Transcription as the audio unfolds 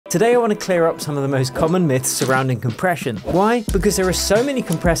Today I want to clear up some of the most common myths surrounding compression. Why? Because there are so many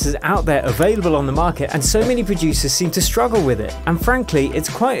compressors out there available on the market and so many producers seem to struggle with it. And frankly, it's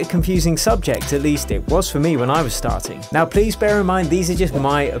quite a confusing subject, at least it was for me when I was starting. Now please bear in mind these are just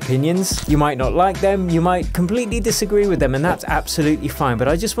my opinions. You might not like them, you might completely disagree with them, and that's absolutely fine, but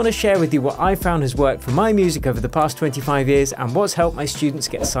I just want to share with you what I found has worked for my music over the past 25 years and what's helped my students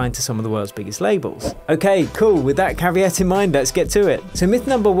get signed to some of the world's biggest labels. Okay, cool, with that caveat in mind, let's get to it. So myth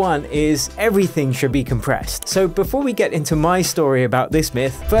number one is everything should be compressed. So before we get into my story about this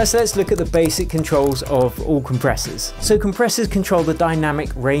myth, first let's look at the basic controls of all compressors. So compressors control the dynamic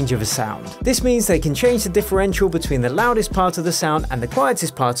range of a sound. This means they can change the differential between the loudest part of the sound and the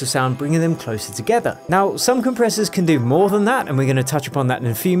quietest part of sound, bringing them closer together. Now some compressors can do more than that, and we're going to touch upon that in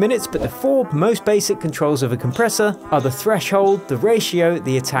a few minutes, but the four most basic controls of a compressor are the threshold, the ratio,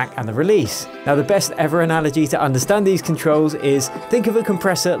 the attack, and the release. Now the best ever analogy to understand these controls is think of a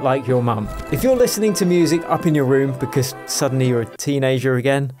compressor like your mum. If you're listening to music up in your room because suddenly you're a teenager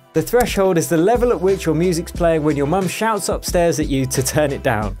again, the threshold is the level at which your music's playing when your mum shouts upstairs at you to turn it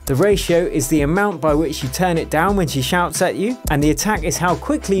down. The ratio is the amount by which you turn it down when she shouts at you, and the attack is how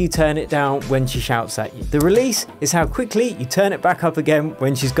quickly you turn it down when she shouts at you. The release is how quickly you turn it back up again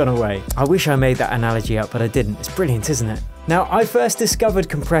when she's gone away. I wish I made that analogy up, but I didn't. It's brilliant, isn't it? Now, I first discovered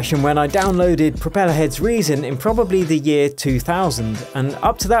compression when I downloaded Propellerhead's Reason in probably the year 2000, and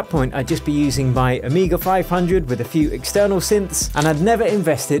up to that point I'd just be using my Amiga 500 with a few external synths, and I'd never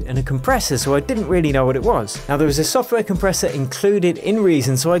invested in a compressor, so I didn't really know what it was. Now there was a software compressor included in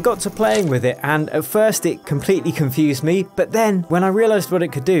Reason, so I got to playing with it, and at first it completely confused me, but then when I realized what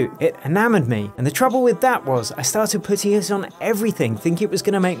it could do, it enamored me. And the trouble with that was I started putting it on everything, thinking it was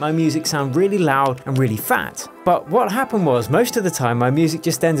going to make my music sound really loud and really fat. But what happened was, most of the time my music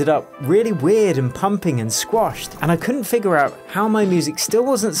just ended up really weird and pumping and squashed, and I couldn't figure out how my music still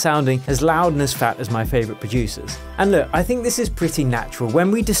wasn't sounding as loud and as fat as my favourite producers. And look, I think this is pretty natural.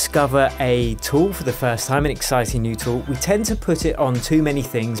 When we discover a tool for the first time, an exciting new tool, we tend to put it on too many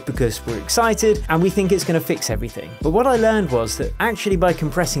things because we're excited and we think it's going to fix everything. But what I learned was that actually by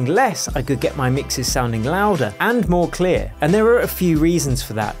compressing less, I could get my mixes sounding louder and more clear. And there are a few reasons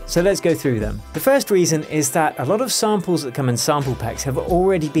for that, so let's go through them. The first reason is that a lot of samples that come in sample packs have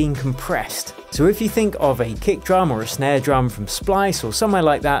already been compressed. So if you think of a kick drum or a snare drum from Splice or somewhere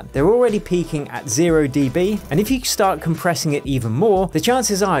like that, they're already peaking at 0 dB, and if you start compressing it even more, the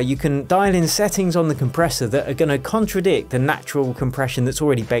chances are you can dial in settings on the compressor that are going to contradict the natural compression that's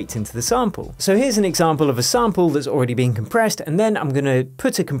already baked into the sample. So here's an example of a sample that's already been compressed, and then I'm going to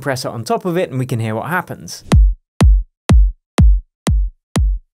put a compressor on top of it and we can hear what happens.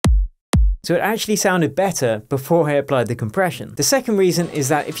 So it actually sounded better before I applied the compression. The second reason is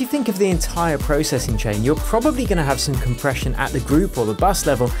that if you think of the entire processing chain, you're probably going to have some compression at the group or the bus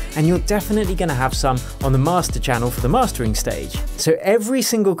level, and you're definitely going to have some on the master channel for the mastering stage. So every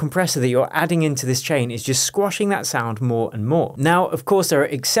single compressor that you're adding into this chain is just squashing that sound more and more. Now, of course, there are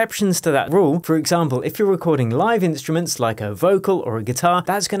exceptions to that rule. For example, if you're recording live instruments like a vocal or a guitar,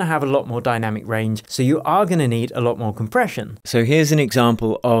 that's going to have a lot more dynamic range, so you are going to need a lot more compression. So here's an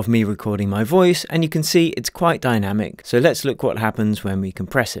example of me recording my voice, and you can see it's quite dynamic. So let's look what happens when we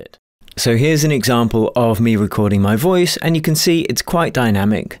compress it. So here's an example of me recording my voice, and you can see it's quite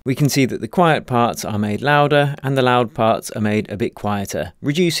dynamic. We can see that the quiet parts are made louder and the loud parts are made a bit quieter,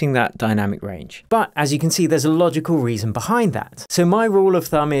 reducing that dynamic range. But as you can see, there's a logical reason behind that. So my rule of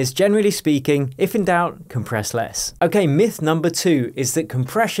thumb is, generally speaking, if in doubt, compress less. Okay, myth number two is that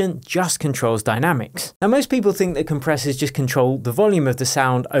compression just controls dynamics. Now most people think that compressors just control the volume of the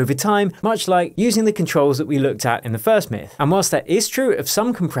sound over time, much like using the controls that we looked at in the first myth. And whilst that is true of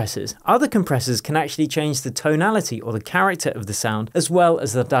some compressors, other compressors can actually change the tonality or the character of the sound as well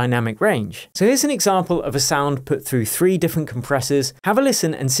as the dynamic range. So here's an example of a sound put through 3 different compressors. Have a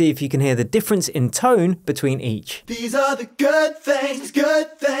listen and see if you can hear the difference in tone between each. These are the good things,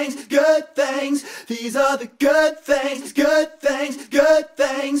 good things, good things. These are the good things, good things, good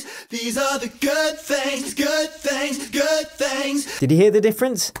things. These are the good things, good things, good things. Did you hear the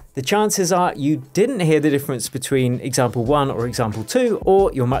difference? The chances are you didn't hear the difference between example 1 or example 2,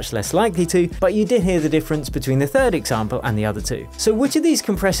 or you're much less likely to, but you did hear the difference between the third example and the other 2. So which of these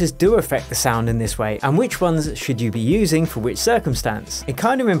compressors do affect the sound in this way, and which ones should you be using for which circumstance? It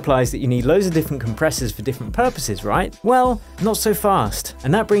kind of implies that you need loads of different compressors for different purposes, right? Well, not so fast.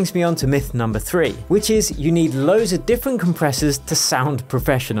 And that brings me on to myth number 3, which is you need loads of different compressors to sound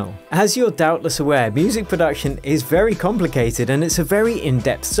professional. As you're doubtless aware, music production is very complicated and it's a very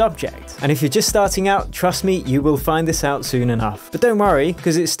in-depth subject. And if you're just starting out, trust me, you will find this out soon enough. But don't worry,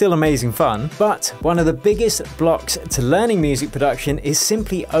 because it's still a amazing fun, but one of the biggest blocks to learning music production is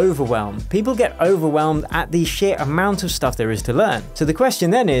simply overwhelm. People get overwhelmed at the sheer amount of stuff there is to learn. So the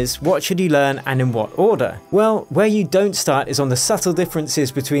question then is, what should you learn and in what order? Well, where you don't start is on the subtle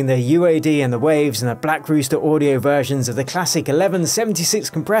differences between the UAD and the Waves and the Black Rooster audio versions of the classic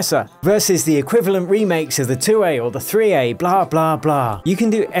 1176 compressor versus the equivalent remakes of the 2A or the 3A, blah blah blah. You can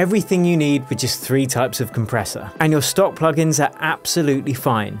do everything you need with just 3 types of compressor, and your stock plugins are absolutely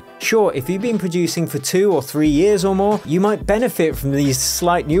fine. Sure, if you've been producing for 2 or 3 years or more, you might benefit from these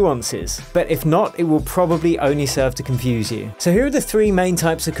slight nuances, but if not, it will probably only serve to confuse you. So here are the 3 main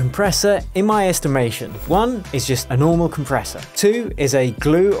types of compressor in my estimation. 1 is just a normal compressor. 2 is a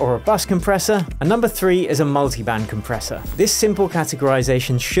glue or a bus compressor, and number 3 is a multiband compressor. This simple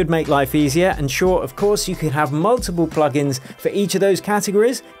categorization should make life easier, and sure, of course, you could have multiple plugins for each of those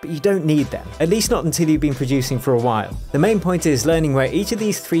categories, but you don't need them, at least not until you've been producing for a while. The main point is learning where each of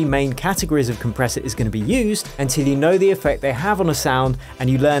these 3 main categories of compressor is going to be used until you know the effect they have on a sound and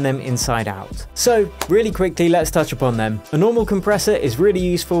you learn them inside out. So really quickly, let's touch upon them. A normal compressor is really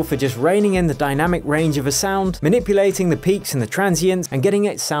useful for just reining in the dynamic range of a sound, manipulating the peaks and the transients, and getting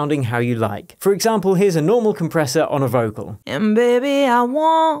it sounding how you like. For example, here's a normal compressor on a vocal. And baby, I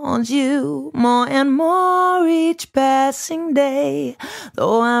want you more and more each passing day,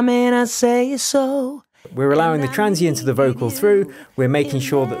 though I may not say so. We're allowing the transient of the vocal through, we're making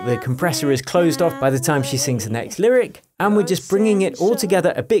sure that the compressor is closed off by the time she sings the next lyric, and we're just bringing it all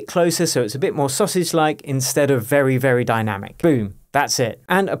together a bit closer so it's a bit more sausage-like instead of very, very dynamic. Boom. That's it.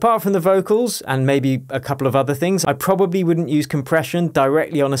 And apart from the vocals and maybe a couple of other things, I probably wouldn't use compression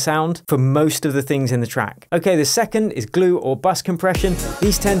directly on a sound for most of the things in the track. Okay, the second is glue or bus compression.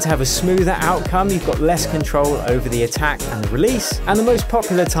 These tend to have a smoother outcome. You've got less control over the attack and the release. And the most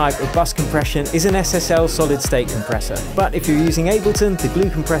popular type of bus compression is an SSL solid state compressor. But if you're using Ableton, the glue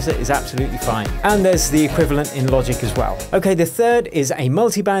compressor is absolutely fine. And there's the equivalent in Logic as well. Okay, the third is a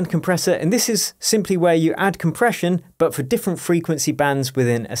multiband compressor, and this is simply where you add compression, but for different frequency bands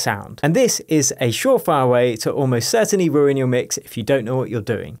within a sound. And this is a surefire way to almost certainly ruin your mix if you don't know what you're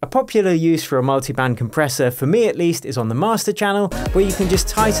doing. A popular use for a multiband compressor, for me at least, is on the master channel, where you can just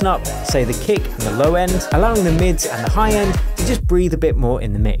tighten up, say, the kick and the low end, allowing the mids and the high end to just breathe a bit more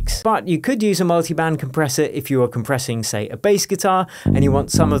in the mix. But you could use a multiband compressor if you are compressing, say, a bass guitar, and you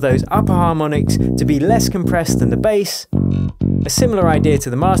want some of those upper harmonics to be less compressed than the bass. A similar idea to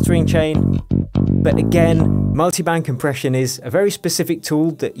the mastering chain, but again, multiband compression is a very specific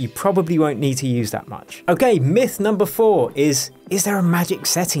tool that you probably won't need to use that much. Okay, myth number 4 is there a magic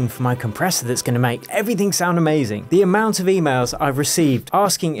setting for my compressor that's going to make everything sound amazing? The amount of emails I've received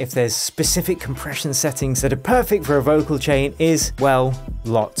asking if there's specific compression settings that are perfect for a vocal chain is, well,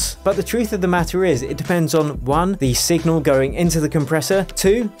 lots. But the truth of the matter is, it depends on 1, the signal going into the compressor,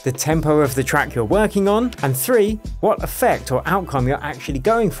 2, the tempo of the track you're working on, and 3, what effect or outcome you're actually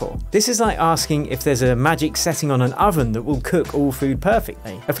going for. This is like asking if there's a magic setting on an oven that will cook all food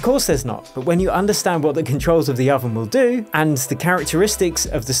perfectly. Of course there's not, but when you understand what the controls of the oven will do, and the characteristics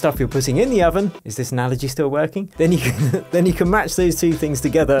of the stuff you're putting in the oven, is this analogy still working? Then you can match those 2 things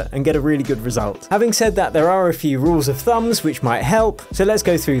together and get a really good result. Having said that, there are a few rules of thumbs which might help, so let's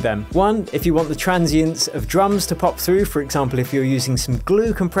go through them. 1, if you want the transients of drums to pop through, for example if you're using some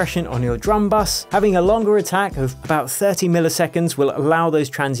glue compression on your drum bus, having a longer attack of about 30 milliseconds will allow those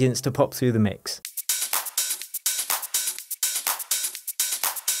transients to pop through the mix.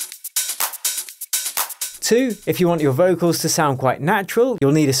 2, if you want your vocals to sound quite natural,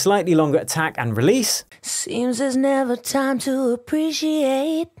 you'll need a slightly longer attack and release. Seems there's never time to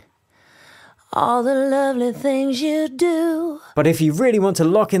appreciate all the lovely things you do. But if you really want to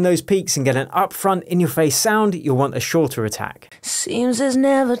lock in those peaks and get an upfront, in-your-face sound, you'll want a shorter attack. Seems there's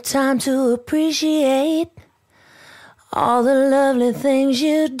never time to appreciate all the lovely things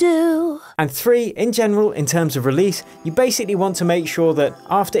you do. And 3, in general, in terms of release, you basically want to make sure that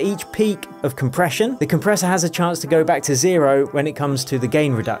after each peak of compression, the compressor has a chance to go back to 0 when it comes to the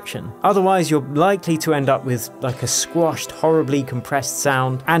gain reduction. Otherwise, you're likely to end up with like a squashed, horribly compressed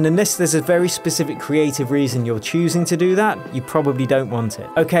sound. And unless there's a very specific creative reason you're choosing to do that, you probably don't want it.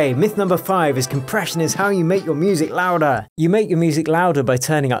 Okay, myth number 5 is compression is how you make your music louder. You make your music louder by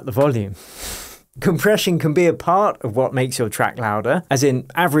turning up the volume. Compression can be a part of what makes your track louder, as in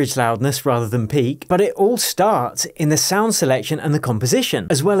average loudness rather than peak, but it all starts in the sound selection and the composition,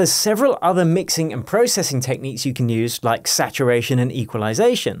 as well as several other mixing and processing techniques you can use, like saturation and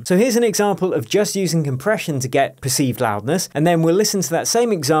equalization. So here's an example of just using compression to get perceived loudness, and then we'll listen to that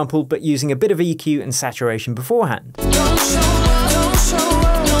same example but using a bit of EQ and saturation beforehand.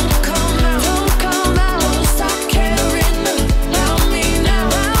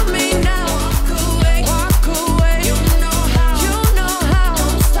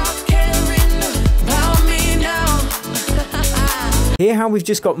 Here how we've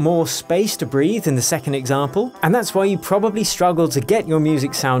just got more space to breathe in the second example, and that's why you probably struggle to get your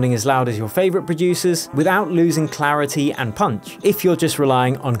music sounding as loud as your favorite producers without losing clarity and punch, if you're just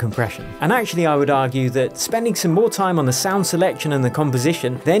relying on compression. And actually I would argue that spending some more time on the sound selection and the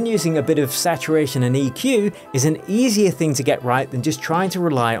composition, then using a bit of saturation and EQ is an easier thing to get right than just trying to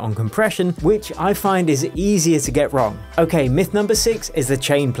rely on compression, which I find is easier to get wrong. Okay, myth number 6 is the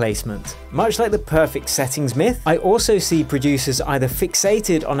chain placement. Much like the perfect settings myth, I also see producers either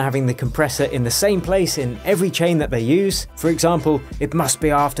fixated on having the compressor in the same place in every chain that they use. For example, it must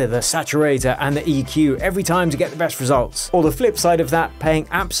be after the saturator and the EQ every time to get the best results. Or the flip side of that, paying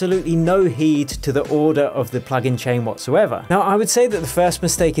absolutely no heed to the order of the plugin chain whatsoever. Now I would say that the first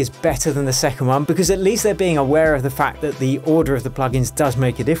mistake is better than the second one, because at least they're being aware of the fact that the order of the plugins does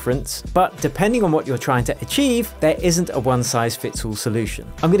make a difference, but depending on what you're trying to achieve, there isn't a one-size-fits-all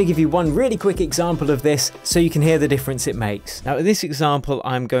solution. I'm going to give you one really quick example of this so you can hear the difference it makes. Now in this example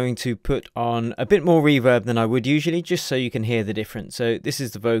I'm going to put on a bit more reverb than I would usually, just so you can hear the difference. So this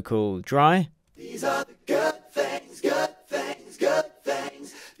is the vocal dry. These are the good things, good things, good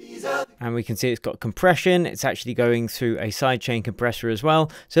things. These are the... And we can see it's got compression. It's actually going through a sidechain compressor as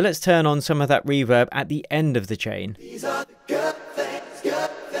well. So let's turn on some of that reverb at the end of the chain. These are the good things, good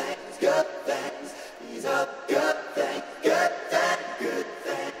things, good things. These are the good things, good things, good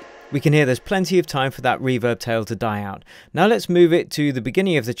things. We can hear there's plenty of time for that reverb tail to die out. Now let's move it to the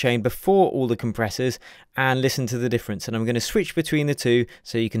beginning of the chain before all the compressors and listen to the difference. And I'm going to switch between the two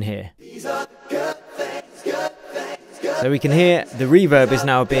so you can hear. These are the good things, good things, good. So we can hear the reverb is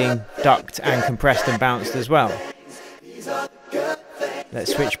now being ducked and compressed and bounced as well. These are the good things.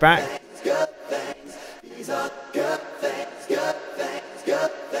 Let's switch back. Good things. These are the good things, good things,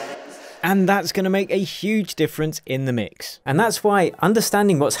 good things. And that's going to make a huge difference in the mix. And that's why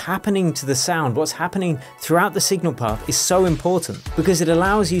understanding what's happening to the sound, what's happening throughout the signal path is so important, because it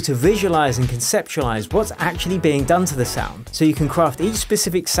allows you to visualize and conceptualize what's actually being done to the sound, so you can craft each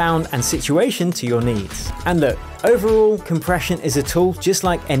specific sound and situation to your needs. And look, overall, compression is a tool just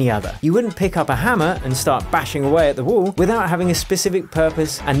like any other. You wouldn't pick up a hammer and start bashing away at the wall without having a specific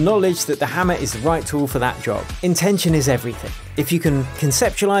purpose and knowledge that the hammer is the right tool for that job. Intention is everything. If you can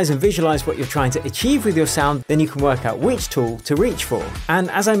conceptualize and visualize what you're trying to achieve with your sound, then you can work out which tool to reach for.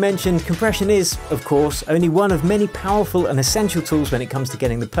 And as I mentioned, compression is, of course, only one of many powerful and essential tools when it comes to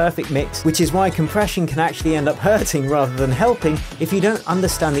getting the perfect mix, which is why compression can actually end up hurting rather than helping if you don't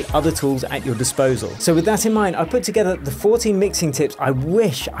understand the other tools at your disposal. So with that in mind, I put together the 14 mixing tips I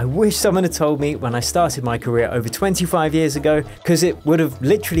wish someone had told me when I started my career over 25 years ago, because it would have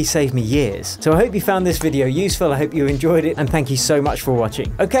literally saved me years. So I hope you found this video useful, I hope you enjoyed it, and thank you so much for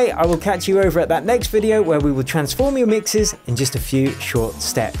watching. Okay, I will catch you over at that next video where we will transform your mixes in just a few short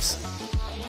steps.